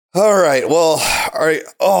All right. Well, all right.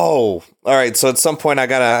 Oh, all right. So at some point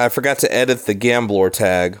I forgot to edit the Gambler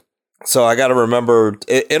tag. So I got to remember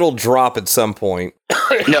it'll drop at some point.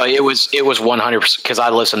 No, it was 100% because I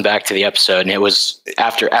listened back to the episode and it was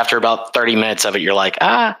after about 30 minutes of it. You're like,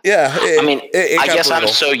 yeah. I guess I'm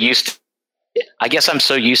so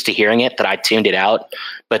used to hearing it that I tuned it out.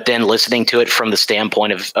 But then listening to it from the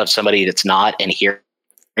standpoint of somebody that's not and hearing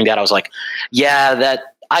that, I was like, yeah, that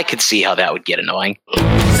I could see how that would get annoying.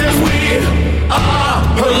 Since we are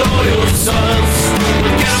her loyal sons, we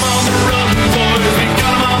get 'em on the run, boys, we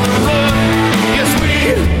got 'em on the run. Yes, we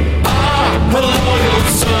are her loyal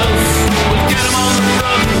sons, we get 'em on the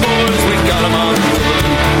run, boys, we got 'em on the run.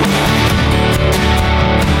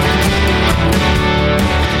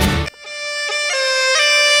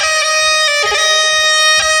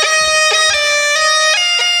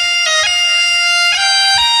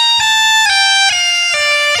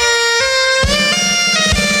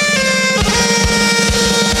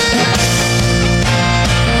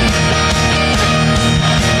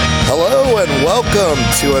 Welcome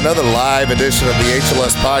to another live edition of the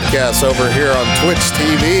HLS podcast over here on Twitch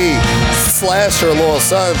TV / Her Loyal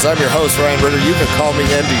Sons. I'm your host, Ryan Ritter. You can call me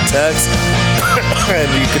Andy Tex.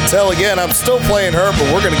 And you can tell again, I'm still playing her, but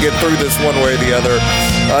we're going to get through this one way or the other.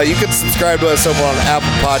 You can subscribe to us over on Apple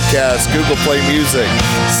Podcasts, Google Play Music,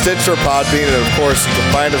 Stitcher, Podbean, and of course, you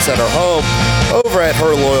can find us at our home over at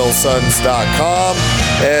herloyalsons.com.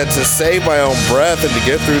 And to save my own breath and to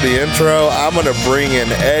get through the intro, I'm going to bring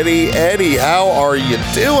in Eddie. Eddie, how are you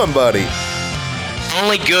doing, buddy?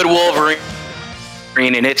 Only good Wolverine,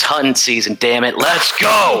 and it's hunting season, damn it. Let's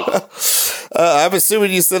go! I'm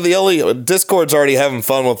assuming you said the only Discord's already having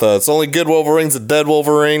fun with us. Only good Wolverine's a dead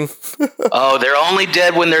Wolverine. Oh, they're only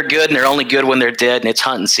dead when they're good, and they're only good when they're dead, and it's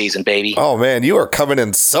hunting season, baby. Oh, man, you are coming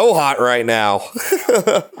in so hot right now.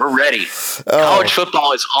 We're ready. College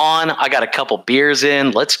football is on. I got a couple beers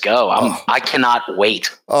in. Let's go. I cannot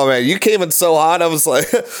wait. Oh, man, you came in so hot. I was like,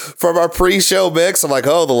 from our pre-show mix, I'm like,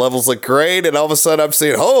 oh, the levels look great. And all of a sudden I'm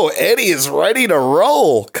seeing, oh, Eddie is ready to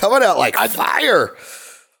roll. Coming out like fire.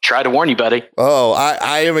 Try to warn you, buddy. Oh,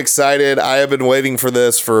 I am excited. I have been waiting for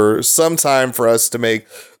this for some time for us to make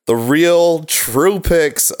the real, true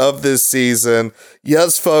picks of this season.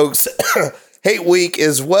 Yes, folks, Hate Week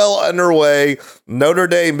is well underway. Notre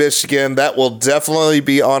Dame, Michigan, that will definitely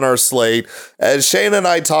be on our slate. As Shane and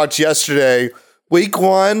I talked yesterday, Week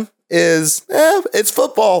 1 is, it's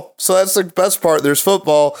football. So that's the best part. There's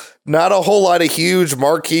football. Not a whole lot of huge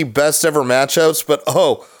marquee best ever matchups, but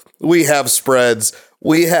we have spreads.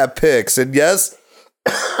 We have picks, and yes,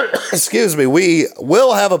 excuse me, we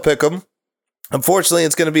will have a pick 'em. Unfortunately,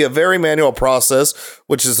 it's going to be a very manual process,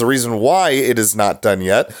 which is the reason why it is not done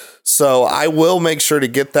yet. So I will make sure to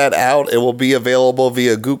get that out. It will be available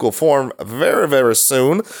via Google Form very, very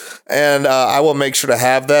soon, and I will make sure to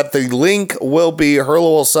have that. The link will be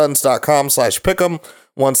herloyalsons.com/pick'em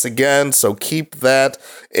once again, so keep that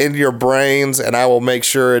in your brains, and I will make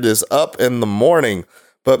sure it is up in the morning.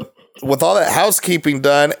 But with all that housekeeping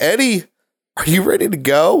done, Eddie, are you ready to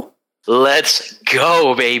go? Let's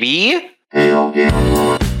go, baby.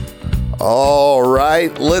 All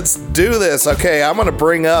right, let's do this. Okay, I'm going to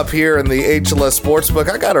bring up here in the HLS Sportsbook,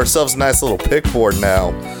 I got ourselves a nice little pick board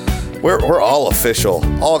now. We're all official,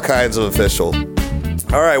 all kinds of official.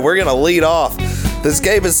 All right, we're going to lead off. This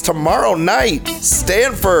game is tomorrow night.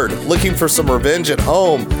 Stanford looking for some revenge at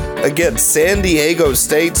home against San Diego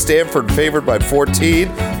State. Stanford favored by 14.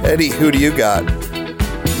 Eddie, who do you got?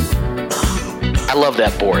 I love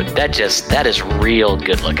that board. That is real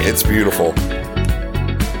good looking. It's beautiful.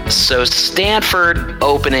 So Stanford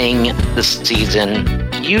opening the season,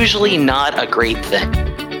 usually not a great thing.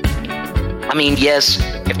 I mean, yes,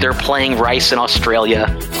 if they're playing Rice in Australia,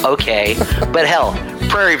 okay. But hell,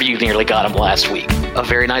 Prairie View nearly got him last week. A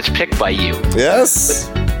very nice pick by you. Yes.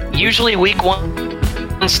 But usually week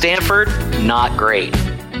 1, Stanford, not great.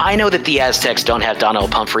 I know that the Aztecs don't have Donnell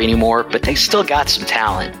Pumphrey anymore, but they still got some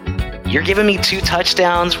talent. You're giving me 2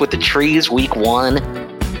 touchdowns with the Trees week 1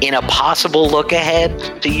 in a possible look ahead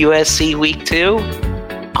to USC week 2?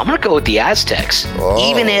 I'm going to go with the Aztecs. Oh.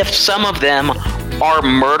 Even if some of them are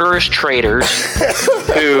murderous traitors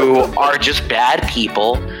who are just bad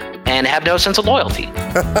people and have no sense of loyalty.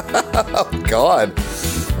 Oh, God.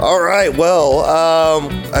 All right. Well,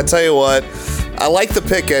 I tell you what. I like the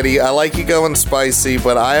pick, Eddie. I like you going spicy,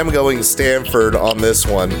 but I am going Stanford on this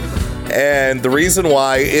one. And the reason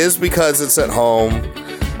why is because it's at home.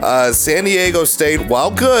 San Diego State, while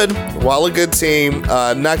a good team,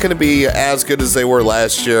 not going to be as good as they were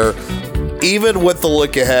last year. even with the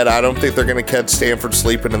look ahead, I don't think they're going to catch Stanford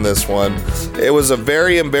sleeping in this one. It was a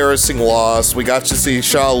very embarrassing loss. We got to see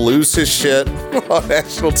Shaw lose his shit on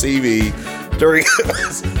national TV during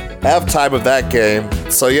halftime of that game.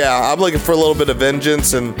 So yeah, I'm looking for a little bit of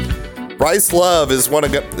vengeance, and Bryce Love is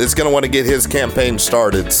going to want to get his campaign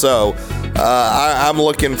started. So I'm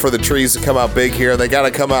looking for the trees to come out big here. They got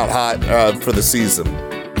to come out hot for the season.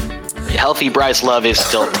 Healthy Bryce Love is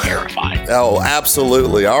still terrifying. Oh,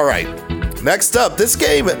 absolutely. All right. Next up, this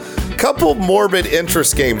game, a couple morbid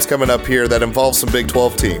interest games coming up here that involve some Big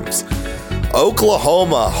 12 teams.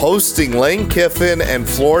 Oklahoma hosting Lane Kiffin and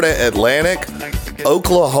Florida Atlantic.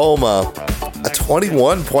 Oklahoma, a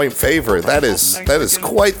 21-point favorite. That is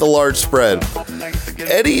quite the large spread.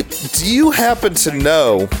 Eddie, do you happen to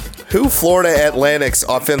know who Florida Atlantic's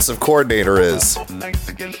offensive coordinator is?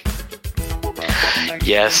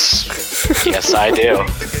 Yes, I do.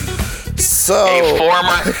 So a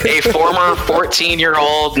former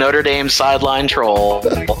 14-year-old Notre Dame sideline troll.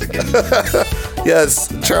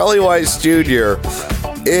 Yes, Charlie Weiss Jr.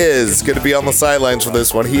 is going to be on the sidelines for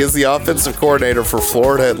this one. He is the offensive coordinator for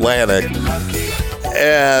Florida Atlantic.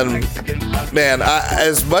 And, man,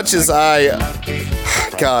 as much as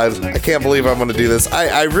God, I can't believe I'm going to do this.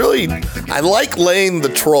 I like Lane the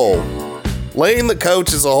troll. Lane the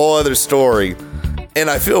coach is a whole other story. And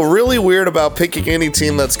I feel really weird about picking any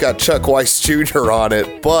team that's got Chuck Weiss Jr. on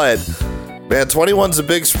it. But, man, 21's a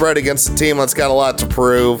big spread against a team that's got a lot to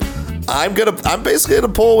prove. I'm basically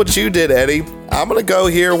gonna pull what you did, Eddie. I'm gonna go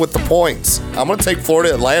here with the points. I'm gonna take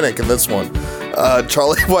Florida Atlantic in this one.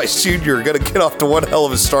 Charlie Weiss Jr. gonna get off to one hell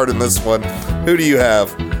of a start in this one. Who do you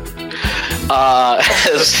have?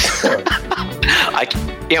 I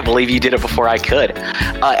can't believe you did it before I could.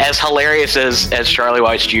 As hilarious as Charlie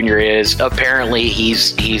Weiss Jr. is, apparently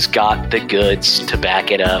he's got the goods to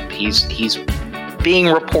back it up. He's being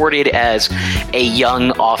reported as a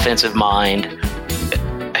young offensive mind.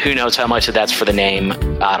 Who knows how much of that's for the name?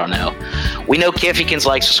 I don't know. We know Kiffkins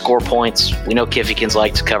likes to score points. We know Kiffkins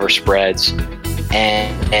likes to cover spreads.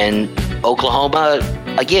 And Oklahoma,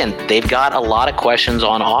 again, they've got a lot of questions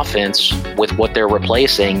on offense with what they're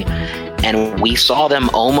replacing. And we saw them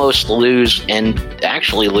almost lose and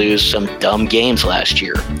actually lose some dumb games last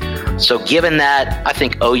year. So given that, I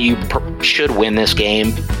think OU should win this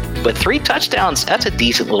game. But 3 touchdowns, that's a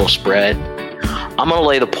decent little spread. I'm going to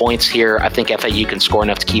lay the points here. I think FAU can score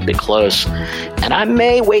enough to keep it close. And I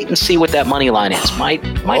may wait and see what that money line is. Might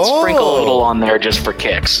sprinkle a little on there just for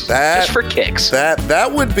kicks.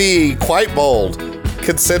 That would be quite bold.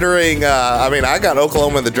 Considering, I got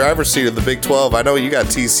Oklahoma in the driver's seat of the Big 12. I know you got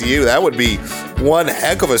TCU. That would be one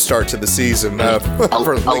heck of a start to the season.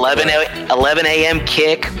 11 a.m.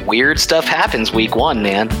 kick. Weird stuff happens week 1,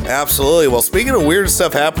 man. Absolutely. Well, speaking of weird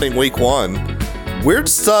stuff happening week 1, weird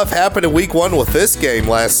stuff happened in week 1 with this game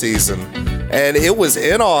last season. And it was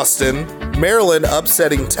in Austin, Maryland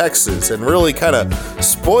upsetting Texas and really kind of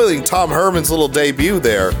spoiling Tom Herman's little debut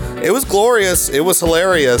there. It was glorious. It was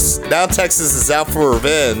hilarious. Now Texas is out for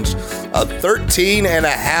revenge. A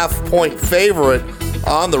 13.5-point favorite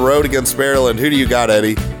on the road against Maryland. Who do you got,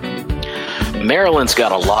 Eddie? Maryland's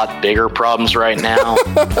got a lot bigger problems right now.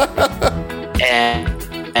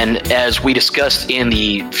 And as we discussed in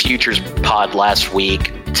the Futures pod last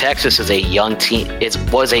week, Texas is a young team. It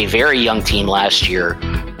was a very young team last year,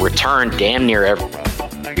 returned damn near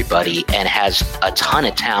everybody, and has a ton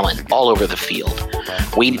of talent all over the field.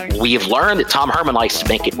 We've learned that Tom Herman likes to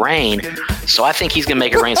make it rain, so I think he's going to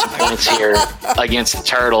make it rain some points here against the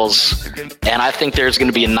Turtles, and I think there's going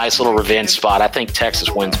to be a nice little revenge spot. I think Texas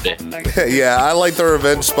wins big. Yeah, I like the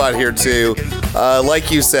revenge spot here too.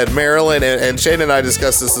 Like you said, Maryland, and Shane and I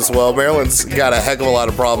discussed this as well, Maryland's got a heck of a lot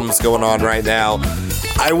of problems going on right now.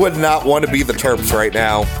 I would not want to be the Terps right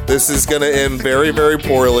now. This is going to end very, very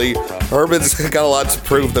poorly. Herman's got a lot to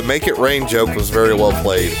prove. The make it rain joke was very well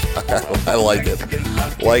played. I like it.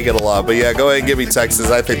 Like it a lot. But yeah, go ahead and give me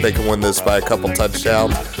Texas. I think they can win this by a couple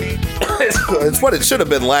touchdowns. It's what it should have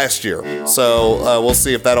been last year. So we'll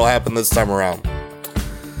see if that'll happen this time around.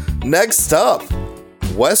 Next up,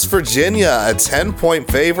 West Virginia, a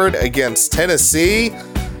 10-point favorite against Tennessee.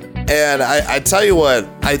 And I tell you what,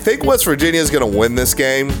 I think West Virginia is going to win this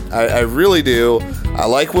game. I really do. I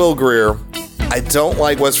like Will Grier. I don't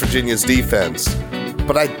like West Virginia's defense.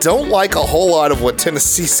 But I don't like a whole lot of what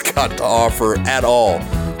Tennessee's got to offer at all.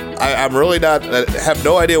 I'm really not, have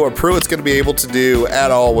no idea what Pruitt's going to be able to do at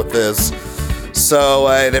all with this. So,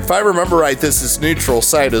 and if I remember right, this is neutral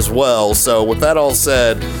site as well. So with that all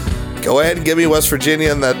said, go ahead and give me West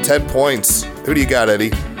Virginia and that 10 points. Who do you got,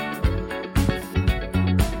 Eddie?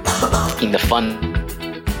 The fun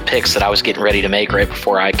picks that I was getting ready to make right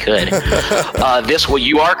before I could.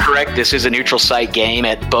 You are correct. This is a neutral site game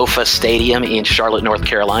at Bofa Stadium in Charlotte, North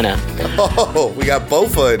Carolina. Oh, we got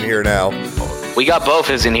Bofa in here now. We got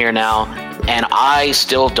Bofas in here now, and I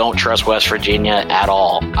still don't trust West Virginia at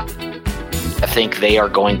all. I think they are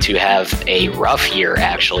going to have a rough year,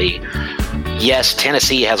 actually. Yes,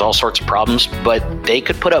 Tennessee has all sorts of problems, but they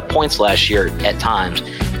could put up points last year at times,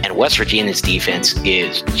 and West Virginia's defense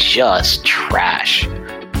is just trash.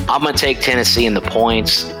 I'm going to take Tennessee in the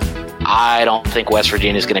points. I don't think West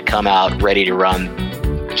Virginia is going to come out ready to run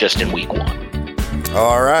just in week 1.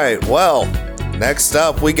 All right, well, next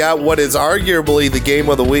up, we got what is arguably the game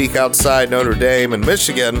of the week outside Notre Dame and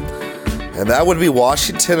Michigan, and that would be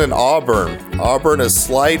Washington and Auburn. Auburn is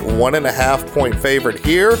slight 1.5-point favorite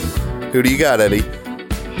here. Who do you got, Eddie?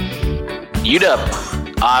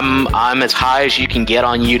 UW. I'm as high as you can get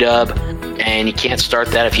on UW, and you can't start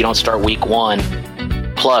that if you don't start week 1.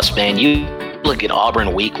 Plus, man, you look at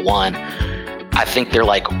Auburn week 1. I think they're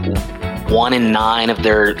like 1-9 of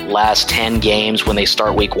their last 10 games when they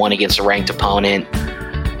start week 1 against a ranked opponent.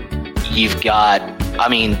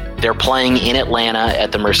 They're playing in Atlanta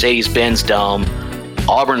at the Mercedes-Benz Dome.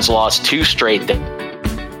 Auburn's lost 2 straight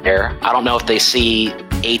there. I don't know if they see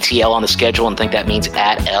ATL on the schedule and think that means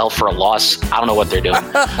at L for a loss. I don't know what they're doing,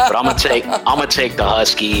 but I'm gonna take the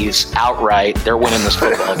Huskies outright. They're winning this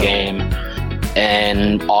football game,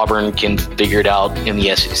 and Auburn can figure it out in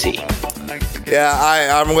the SEC.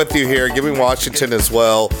 Yeah, I'm with you here. Give me Washington as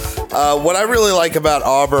well. What I really like about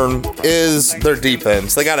Auburn is their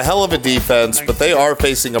defense. They got a hell of a defense, but they are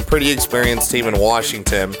facing a pretty experienced team in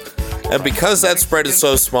Washington. And because that spread is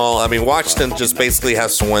so small, Washington just basically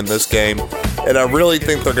has to win this game. And I really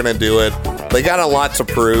think they're going to do it. They got a lot to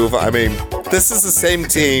prove. This is the same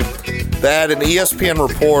team that had an ESPN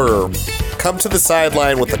reporter come to the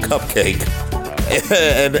sideline with a cupcake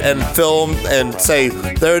and film and say,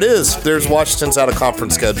 there it is. There's Washington's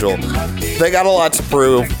out-of-conference schedule. They got a lot to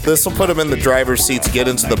prove. This will put them in the driver's seat to get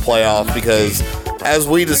into the playoff because, as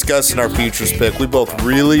we discussed in our futures pick, we both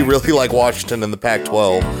really, really like Washington in the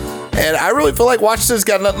Pac-12. And I really feel like Washington's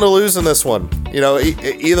got nothing to lose in this one.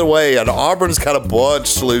 Either way, and Auburn's got a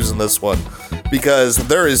bunch to lose in this one because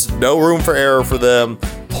there is no room for error for them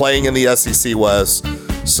playing in the SEC West.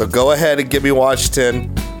 So go ahead and give me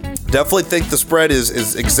Washington. Definitely think the spread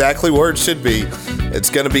is exactly where it should be. It's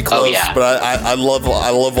going to be close, but I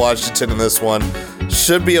love Washington in this one.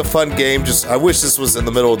 Should be a fun game. I wish this was in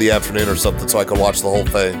the middle of the afternoon or something so I could watch the whole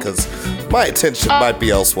thing because my attention might be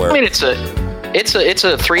elsewhere. It's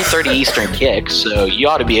a 3:30 Eastern kick, so you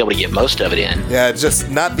ought to be able to get most of it in. Yeah, just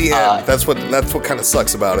not the end. That's what kind of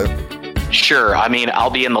sucks about it. Sure. I'll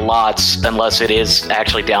be in the lots unless it is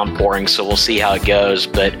actually downpouring, so we'll see how it goes.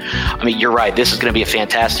 But, you're right. This is going to be a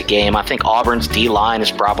fantastic game. I think Auburn's D-line is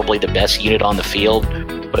probably the best unit on the field,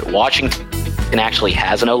 but Washington actually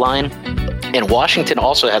has an O-line, and Washington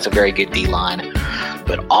also has a very good D-line.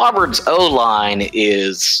 But Auburn's O-line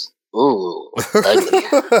is, ugly.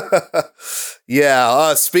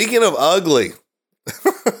 Yeah, speaking of ugly,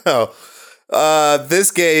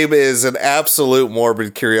 this game is an absolute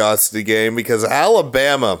morbid curiosity game because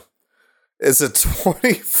Alabama is a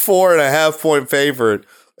 24.5-point favorite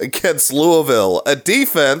against Louisville, a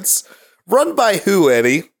defense run by who,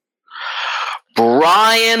 Eddie?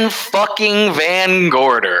 Brian fucking Van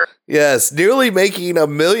Gorder. Yes, nearly making $1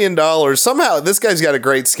 million. Somehow, this guy's got a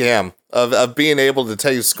great scam of being able to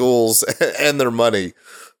take schools and their money.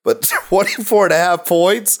 But 24.5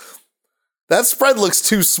 points? That spread looks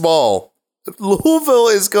too small. Louisville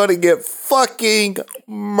is going to get fucking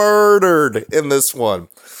murdered in this one.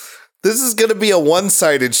 This is going to be a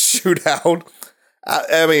one-sided shootout.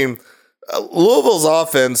 Louisville's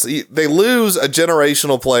offense, they lose a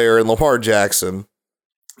generational player in Lamar Jackson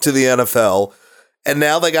to the NFL, and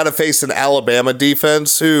now they got to face an Alabama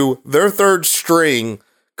defense who their third string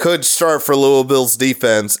could start for Louisville's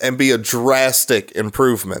defense and be a drastic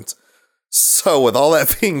improvement. So with all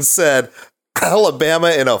that being said, Alabama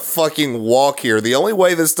in a fucking walk here. The only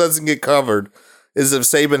way this doesn't get covered is if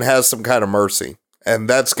Saban has some kind of mercy. And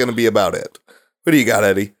that's going to be about it. What do you got,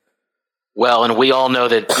 Eddie? Well, and we all know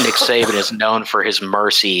that Nick Saban is known for his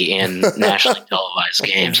mercy in nationally televised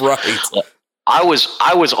games. Right. I was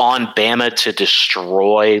on Bama to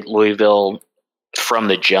destroy Louisville from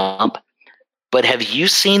the jump. But have you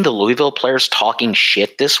seen the Louisville players talking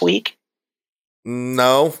shit this week?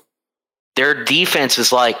 No. Their defense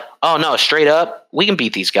is like, oh no, straight up, we can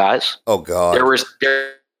beat these guys. Oh God. Their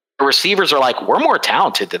receivers are like, we're more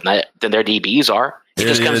talented than their DBs are. It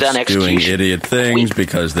just comes down to execution. Doing idiot things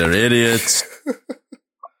because they're idiots.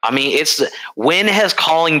 When has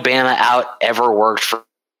calling Bama out ever worked for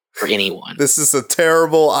anyone. This is a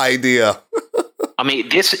terrible idea. I mean,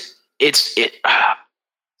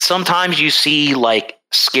 sometimes you see like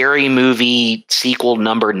Scary Movie sequel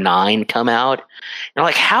number 9 come out. You're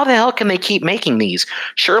like, how the hell can they keep making these?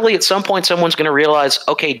 Surely at some point someone's going to realize,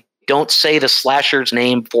 okay, don't say the slasher's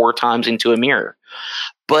name 4 times into a mirror.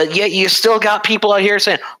 But yet you still got people out here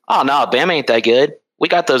saying, oh, no, Bam ain't that good. We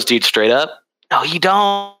got those dudes straight up. No, you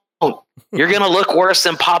don't. You're going to look worse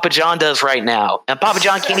than Papa John does right now. And Papa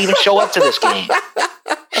John can't even show up to this game.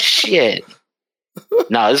 Shit.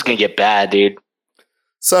 No, this is going to get bad, dude.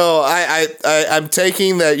 So I'm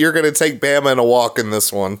taking that you're going to take Bama in a walk in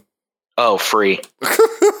this one. Oh, free.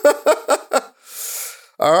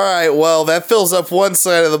 All right, well, that fills up one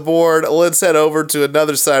side of the board. Let's head over to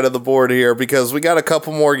another side of the board here because we got a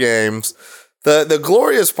couple more games. The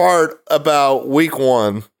glorious part about week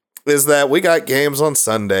 1 is that we got games on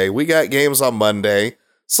Sunday. We got games on Monday.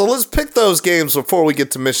 So let's pick those games before we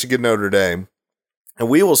get to Michigan Notre Dame. And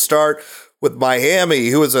we will start with Miami,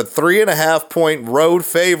 who is a 3.5-point road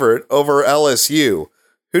favorite over LSU.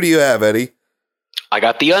 Who do you have, Eddie? I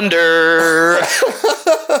got the under.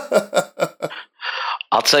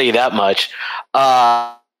 I'll tell you that much.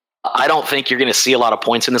 I don't think you're going to see a lot of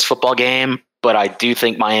points in this football game, but I do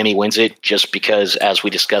think Miami wins it just because, as we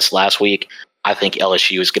discussed last week, I think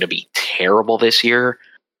LSU is going to be terrible this year.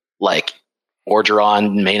 Like,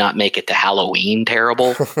 Orgeron may not make it to Halloween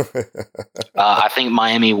terrible. I think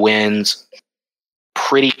Miami wins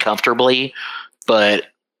pretty comfortably, but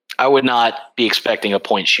I would not be expecting a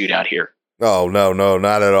point shootout here. Oh, no,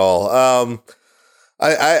 not at all.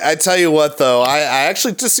 I tell you what, though, I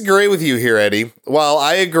actually disagree with you here, Eddie. While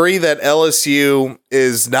I agree that LSU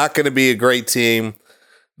is not going to be a great team,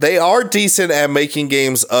 they are decent at making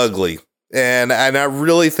games ugly. And I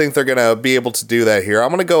really think they're going to be able to do that here. I'm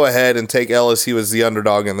going to go ahead and take LSU as the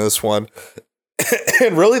underdog in this one.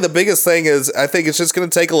 And really the biggest thing is I think it's just going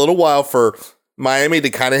to take a little while for Miami to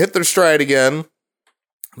kind of hit their stride again.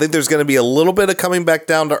 I think there's going to be a little bit of coming back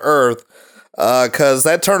down to earth because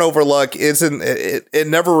that turnover luck it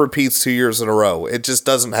never repeats 2 years in a row. It just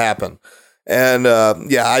doesn't happen. And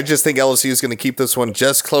I just think LSU is going to keep this one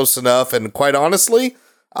just close enough. And quite honestly,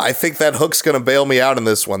 I think that hook's going to bail me out in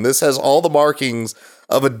this one. This has all the markings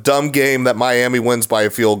of a dumb game that Miami wins by a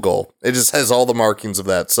field goal. It just has all the markings of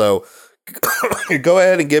that. So go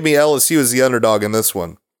ahead and give me LSU as the underdog in this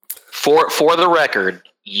one. For the record,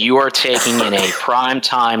 you are taking in a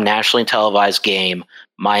primetime nationally televised game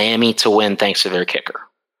Miami to win thanks to their kicker.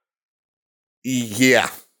 Yeah.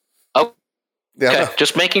 Oh, okay.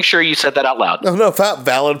 Just making sure you said that out loud. No,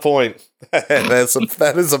 valid point.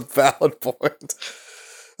 That is a valid point.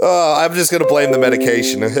 I'm just going to blame the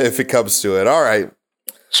medication if it comes to it. All right.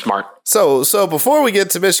 Smart. So before we get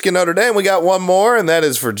to Michigan Notre Dame, we got one more, and that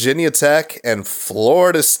is Virginia Tech and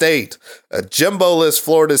Florida State. A jumbo-less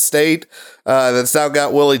Florida State that's now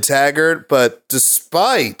got Willie Taggart, but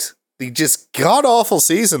despite the just god-awful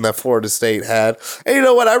season that Florida State had, and you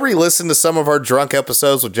know what? I re-listened to some of our drunk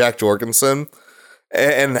episodes with Jack Jorgensen,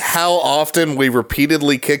 and how often we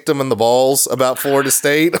repeatedly kicked him in the balls about Florida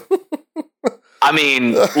State. I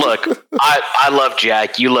mean, look, I love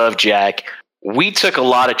Jack. You love Jack. We took a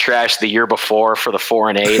lot of trash the year before for the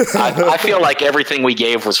 4-8. I feel like everything we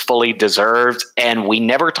gave was fully deserved, and we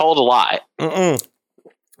never told a lie.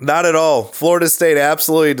 Not at all. Florida State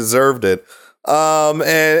absolutely deserved it.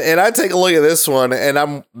 And I take a look at this one, and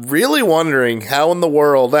I'm really wondering how in the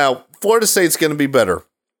world. Now, Florida State's going to be better,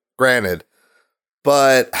 granted,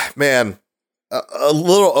 but man, a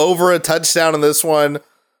little over a touchdown in this one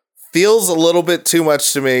feels a little bit too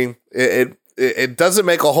much to me. It doesn't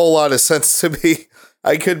make a whole lot of sense to me.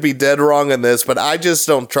 I could be dead wrong in this, but I just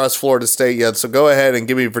don't trust Florida State yet. So go ahead and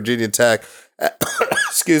give me Virginia Tech.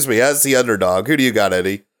 Excuse me, as the underdog. Who do you got,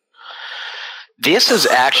 Eddie? This is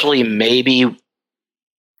actually maybe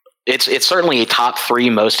it's certainly a top 3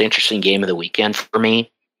 most interesting game of the weekend for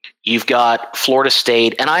me. You've got Florida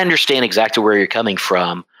State, and I understand exactly where you're coming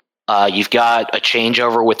from. You've got a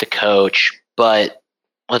changeover with the coach, but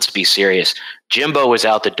let's be serious. Jimbo was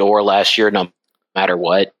out the door last year no matter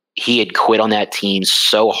what. He had quit on that team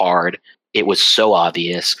so hard. It was so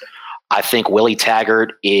obvious. I think Willie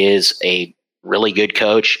Taggart is a really good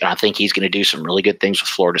coach, and I think he's going to do some really good things with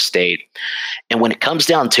Florida State. And when it comes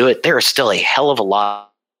down to it, there is still a hell of a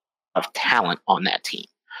lot of talent on that team.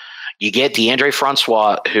 You get DeAndre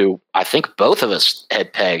Francois, who I think both of us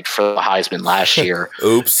had pegged for the Heisman last year.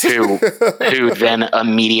 Oops. who then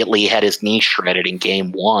immediately had his knee shredded in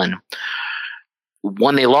game 1.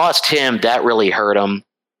 When they lost him, that really hurt him.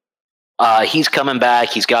 He's coming back.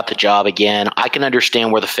 He's got the job again. I can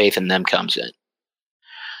understand where the faith in them comes in.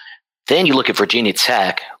 Then you look at Virginia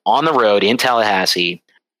Tech on the road in Tallahassee.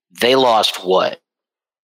 They lost what?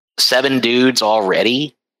 7 dudes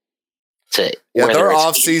already? Their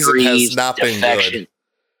offseason has not been good.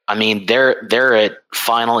 I mean, they're at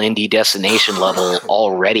final Indy destination level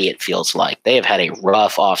already, it feels like. They have had a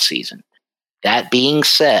rough offseason. That being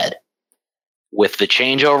said, with the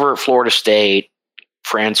changeover at Florida State,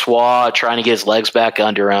 Francois trying to get his legs back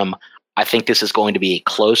under him, I think this is going to be a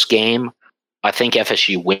close game. I think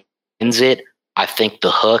FSU wins it. I think the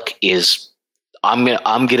hook is I'm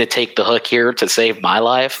gonna take the hook here to save my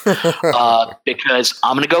life because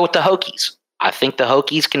I'm gonna go with the Hokies. I think the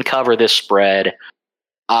Hokies can cover this spread.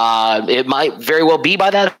 It might very well be by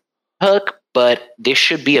that hook, but this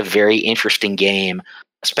should be a very interesting game,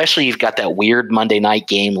 especially you've got that weird Monday night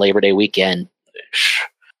game, Labor Day weekend.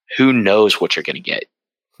 Who knows what you're going to get?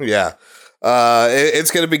 Yeah. It's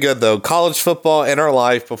going to be good, though. College football in our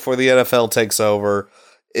life before the NFL takes over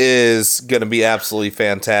is going to be absolutely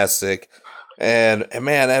fantastic. And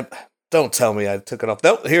man, don't tell me I took it off.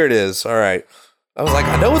 No, here it is. All right. I was like,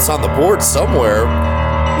 I know it's on the board somewhere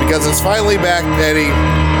because it's finally back, Eddie.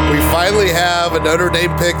 We finally have a Notre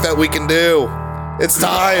Dame pick that we can do. It's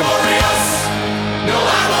time.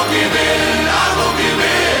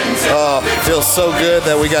 Oh, it feels so good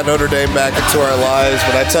that we got Notre Dame back into our lives.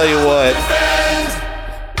 But I tell you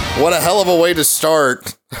what a hell of a way to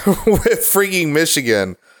start with freaking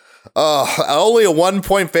Michigan. Only a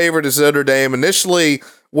 1-point favorite is Notre Dame. Initially,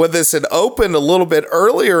 when this had opened a little bit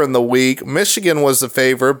earlier in the week, Michigan was the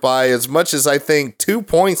favorite by as much as I think 2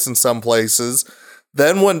 points in some places.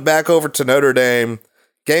 Then went back over to Notre Dame.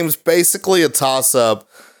 Game's basically a toss-up.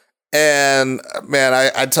 And man,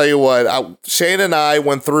 I tell you what, Shane and I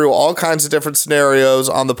went through all kinds of different scenarios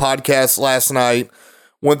on the podcast last night.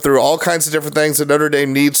 Went through all kinds of different things that Notre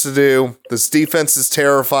Dame needs to do. This defense is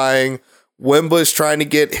terrifying. Wimbush trying to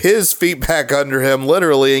get his feet back under him,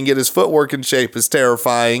 literally, and get his footwork in shape is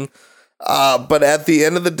terrifying. But at the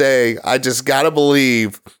end of the day, I just got to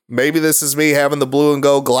believe, maybe this is me having the blue and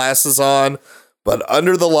gold glasses on, but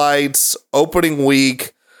under the lights, opening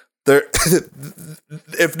week, there,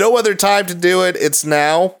 if no other time to do it, it's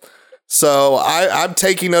now. So I'm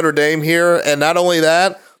taking Notre Dame here. And not only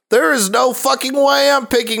that, there is no fucking way I'm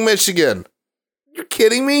picking Michigan. You're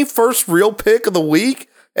kidding me? First real pick of the week?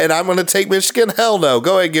 And I'm going to take Michigan? Hell no.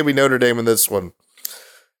 Go ahead and give me Notre Dame in this one.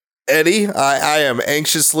 Eddie, I am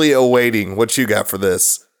anxiously awaiting what you got for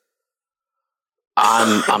this.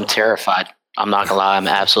 I'm terrified. I'm not going to lie. I'm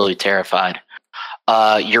absolutely terrified.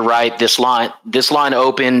 You're right. This line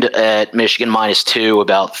opened at Michigan -2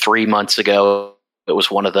 about 3 months ago. It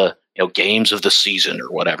was one of the games of the season or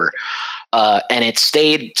whatever. And it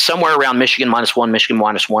stayed somewhere around Michigan -1, Michigan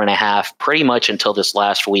 -1.5, pretty much until this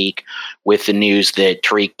last week with the news that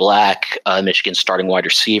Tariq Black, Michigan's starting wide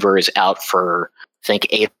receiver, is out for, I think,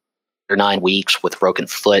 8 or 9 weeks with broken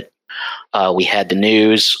foot. We had the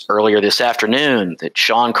news earlier this afternoon that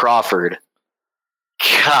Sean Crawford,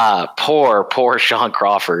 God, poor Sean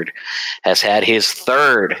Crawford, has had his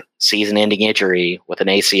 3rd season-ending injury with an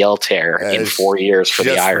ACL tear in 4 years for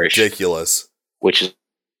the Irish. Ridiculous. Which is,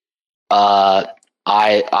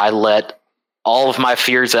 I let all of my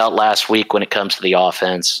fears out last week when it comes to the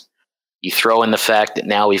offense. You throw in the fact that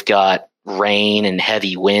now we've got rain and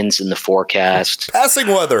heavy winds in the forecast. Passing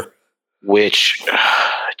weather. Which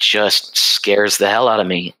just scares the hell out of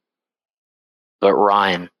me. But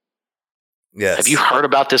Ryan, yes, have you heard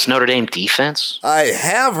about this Notre Dame defense? I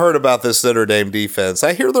have heard about this Notre Dame defense.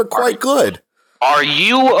 I hear they're quite good. Are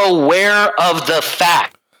you aware of the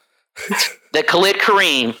fact that Khalid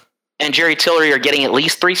Kareem and Jerry Tillery are getting at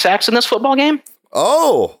least 3 sacks in this football game?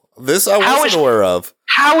 Oh, this I wasn't aware of.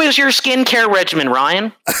 How is your skincare regimen,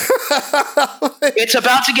 Ryan? It's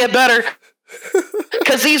about to get better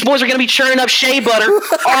because these boys are going to be churning up shea butter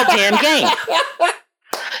all damn game.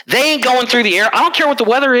 They ain't going through the air. I don't care what the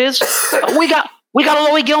weather is. We got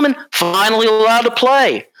Aloy Gilman finally allowed to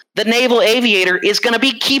play. The naval aviator is going to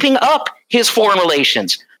be keeping up his foreign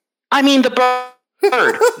relations. I mean, the bird.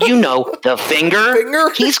 The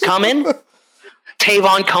finger. He's coming.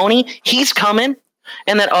 Tavon Coney, he's coming.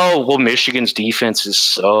 And then, Michigan's defense is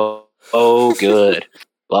so good.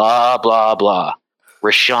 Blah, blah, blah.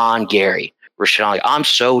 Rashawn Gary. I'm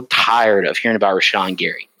so tired of hearing about Rashawn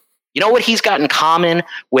Gary. You know what he's got in common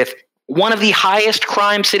with one of the highest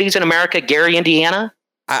crime cities in America, Gary, Indiana?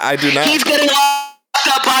 I do not. He's getting locked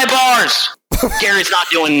up by bars. Gary's not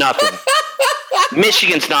doing nothing.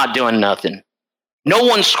 Michigan's not doing nothing. No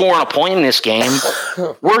one's scoring a point in this game.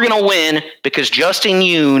 We're going to win because Justin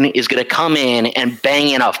Yoon is going to come in and bang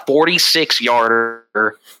in a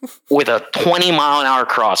 46-yarder with a 20-mile-an-hour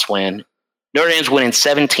crosswind. Notre Dame's winning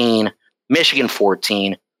 17. Michigan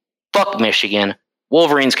 14. Fuck Michigan.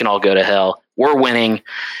 Wolverines can all go to hell. We're winning.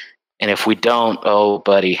 And if we don't, oh,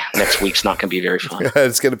 buddy, next week's not going to be very fun.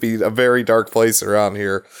 It's going to be a very dark place around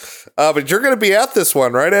here. But you're going to be at this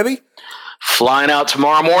one, right, Eddie? Flying out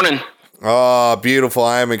tomorrow morning. Oh, beautiful.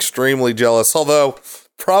 I am extremely jealous. Although,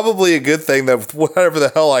 probably a good thing that whatever the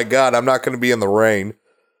hell I got, I'm not going to be in the rain.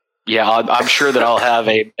 Yeah, I'm sure that I'll have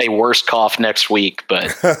a worse cough next week.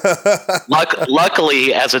 But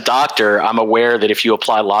luckily, as a doctor, I'm aware that if you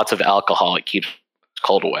apply lots of alcohol, it keeps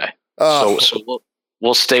cold away. So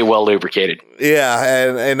we'll stay well lubricated. Yeah,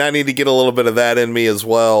 and I need to get a little bit of that in me as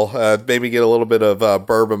well. Maybe get a little bit of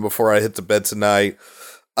bourbon before I hit the bed tonight.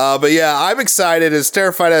 But yeah, I'm excited. As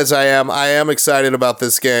terrified as I am excited about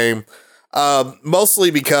this game.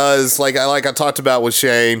 Mostly because, like I talked about with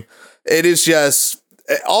Shane, it is just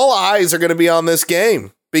all eyes are going to be on this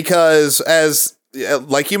game because, as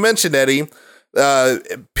like you mentioned, Eddie,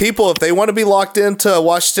 people, if they want to be locked into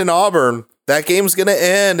Washington Auburn, that game's going to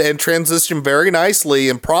end and transition very nicely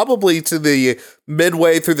and probably to the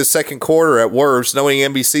midway through the second quarter at worst, knowing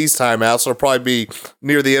NBC's timeouts. It'll probably be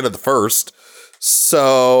near the end of the first.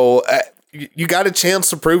 So you got a chance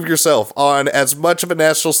to prove yourself on as much of a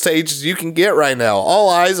national stage as you can get right now. All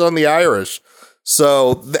eyes on the Irish.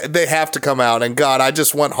 So they have to come out. And God, I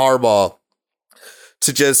just want Harbaugh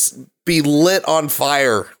to just be lit on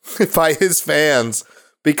fire by his fans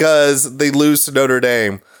because they lose to Notre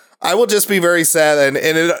Dame. I will just be very sad, and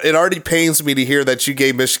it already pains me to hear that you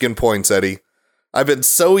gave Michigan points, Eddie. I've been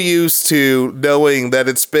so used to knowing that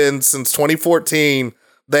it's been since 2014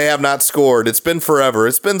 they have not scored. It's been forever.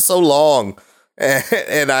 It's been so long,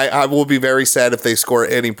 and I will be very sad if they score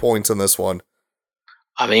any points in this one.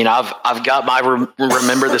 I mean, I've got my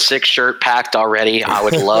Remember the Six shirt packed already. I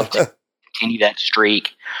would love to continue that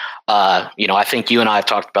streak. I think you and I have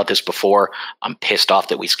talked about this before. I'm pissed off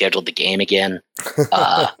that we scheduled the game again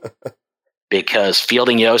because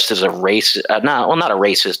Fielding Yost is a racist, not a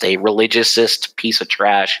racist, a religiousist piece of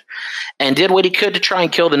trash, and did what he could to try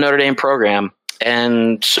and kill the Notre Dame program.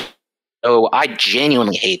 And so I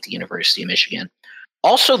genuinely hate the University of Michigan.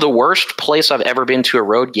 Also, the worst place I've ever been to a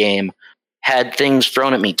road game had things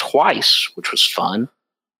thrown at me twice, which was fun.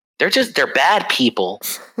 They're bad people.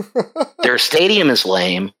 Their stadium is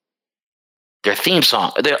lame. Their theme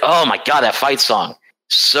song. Oh my God, that fight song.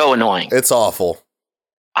 So annoying. It's awful.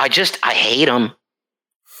 I hate them.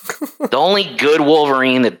 The only good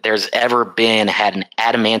Wolverine that there's ever been had an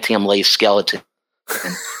adamantium laced skeleton.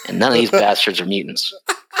 And none of these bastards are mutants.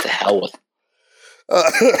 To hell with them.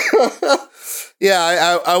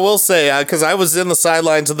 Yeah, I will say, because I was in the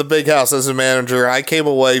sidelines of the Big House as a manager, I came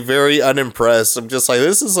away very unimpressed. I'm just like,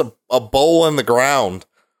 this is a bowl in the ground.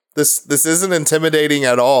 This isn't intimidating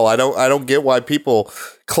at all. I don't get why people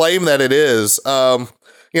claim that it is. Not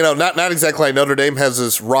exactly like Notre Dame has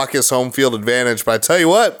this raucous home field advantage, but I tell you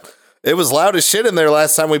what, it was loud as shit in there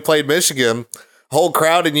last time we played Michigan. Whole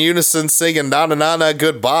crowd in unison singing "Na Na Na Na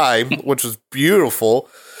Goodbye," which was beautiful.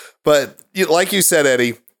 But like you said,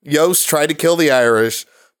 Eddie, Yost tried to kill the Irish,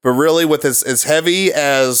 but really with as heavy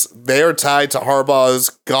as they are tied to Harbaugh's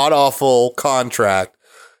god-awful contract,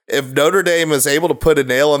 if Notre Dame is able to put a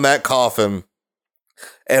nail in that coffin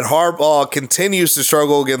and Harbaugh continues to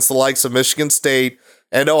struggle against the likes of Michigan State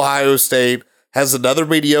and Ohio State, has another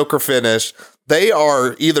mediocre finish, they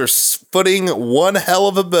are either footing one hell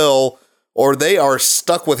of a bill or they are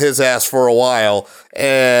stuck with his ass for a while,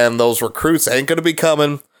 and those recruits ain't going to be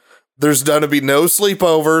coming. There's going to be no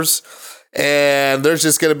sleepovers, and there's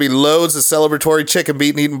just going to be loads of celebratory chicken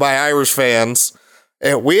being eaten by Irish fans.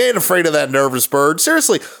 And we ain't afraid of that nervous bird.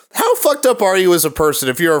 Seriously, how fucked up are you as a person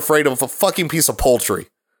if you're afraid of a fucking piece of poultry?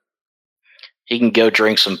 He can go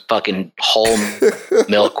drink some fucking whole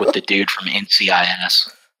milk with the dude from NCIS.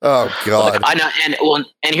 Oh, God. Look, I know,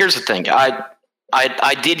 and here's the thing.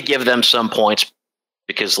 I did give them some points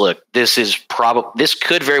because, look, this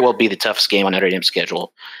could very well be the toughest game on Notre Dame's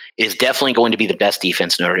schedule. It is definitely going to be the best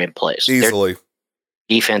defense Notre Dame plays. Easily. Their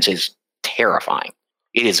defense is terrifying.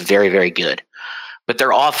 It is very, very good. But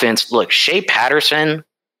their offense, look, Shea Patterson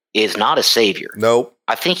is not a savior. Nope.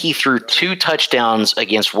 I think he threw 2 touchdowns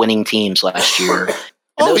against winning teams last year.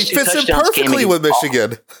 Oh, he fits in perfectly with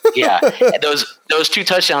Michigan. Yeah. Those 2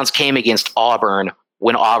 touchdowns came against Auburn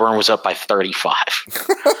when Auburn was up by 35.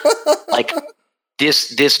 Like,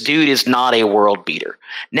 this dude is not a world beater.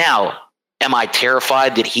 Now, am I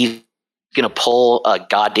terrified that he's going to pull a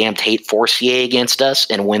goddamn Tate Forcier against us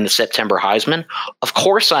and win the September Heisman? Of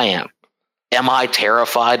course I am. Am I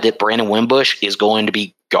terrified that Brandon Wimbush is going to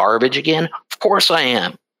be garbage again? Of course I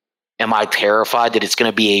am. Am I terrified that it's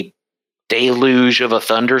going to be a deluge of a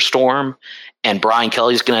thunderstorm and Brian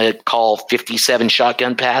Kelly's going to call 57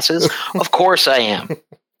 shotgun passes? Of course I am.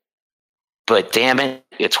 But damn it,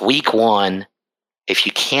 it's week 1. If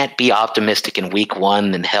you can't be optimistic in week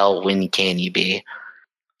 1, then hell, when can you be?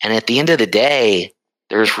 And at the end of the day,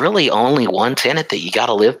 there's really only one tenet that you got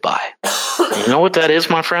to live by. You know what that is,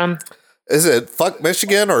 my friend? Is it fuck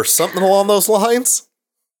Michigan or something along those lines?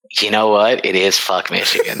 You know what? It is fuck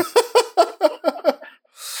Michigan.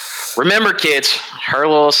 Remember, kids, Her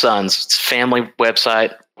Little Sons. It's a family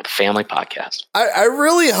website with a family podcast. I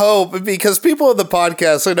really hope, because people in the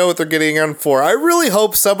podcast, I know what they're getting in for. I really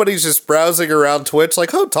hope somebody's just browsing around Twitch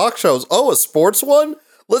like, oh, talk shows. Oh, a sports one?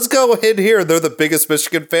 Let's go ahead here. They're the biggest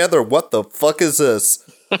Michigan fan. They're, what the fuck is this?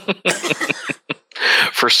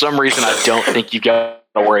 For some reason, I don't think you got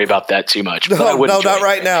to worry about that too much. No, not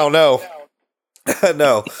right now. No.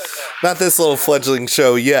 No, not this little fledgling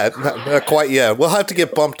show yet. Not quite yet. We'll have to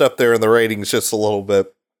get bumped up there in the ratings just a little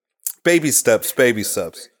bit. Baby steps, baby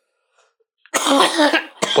steps.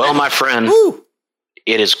 Well, my friend, Woo!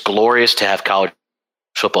 It is glorious to have college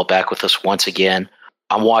football back with us once again.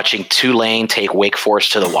 I'm watching Tulane take Wake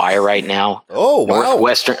Forest to the wire right now. Oh, wow.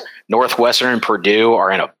 Northwestern and Purdue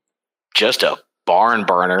are in just a barn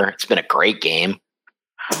burner. It's been a great game.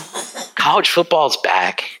 College football is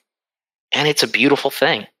back. And it's a beautiful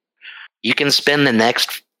thing. You can spend the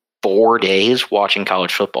next 4 days watching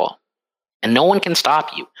college football, and no one can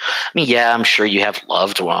stop you. I mean, yeah, I'm sure you have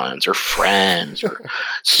loved ones or friends or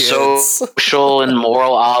social and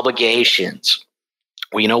moral obligations.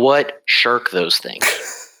 Well, you know what? Shirk those things.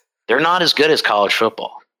 They're not as good as college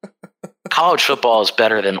football. College football is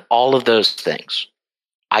better than all of those things.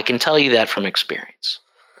 I can tell you that from experience.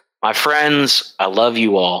 My friends, I love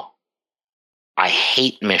you all. I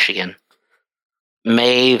hate Michigan.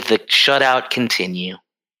 May the shutout continue.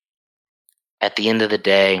 At the end of the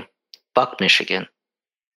day, fuck Michigan.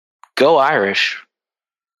 Go Irish.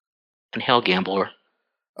 And hail Gambler.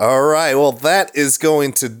 All right. Well, that is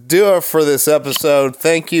going to do it for this episode.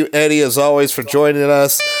 Thank you, Eddie, as always, for joining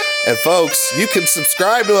us. And folks, you can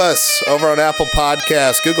subscribe to us over on Apple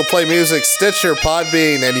Podcasts, Google Play Music, Stitcher,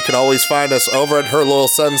 Podbean, and you can always find us over at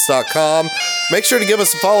herlittlesons.com. Make sure to give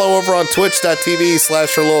us a follow over on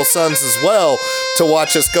twitch.tv/herlittlesons as well to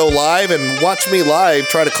watch us go live and watch me live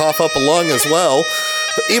try to cough up a lung as well.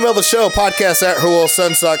 Email the show,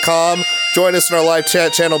 podcast@herlittlesons.com. Join us in our live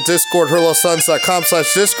chat channel, Discord,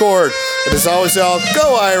 herlittlesons.com/Discord. And as always, y'all,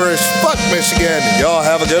 go Irish, fuck Michigan. Y'all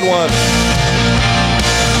have a good one.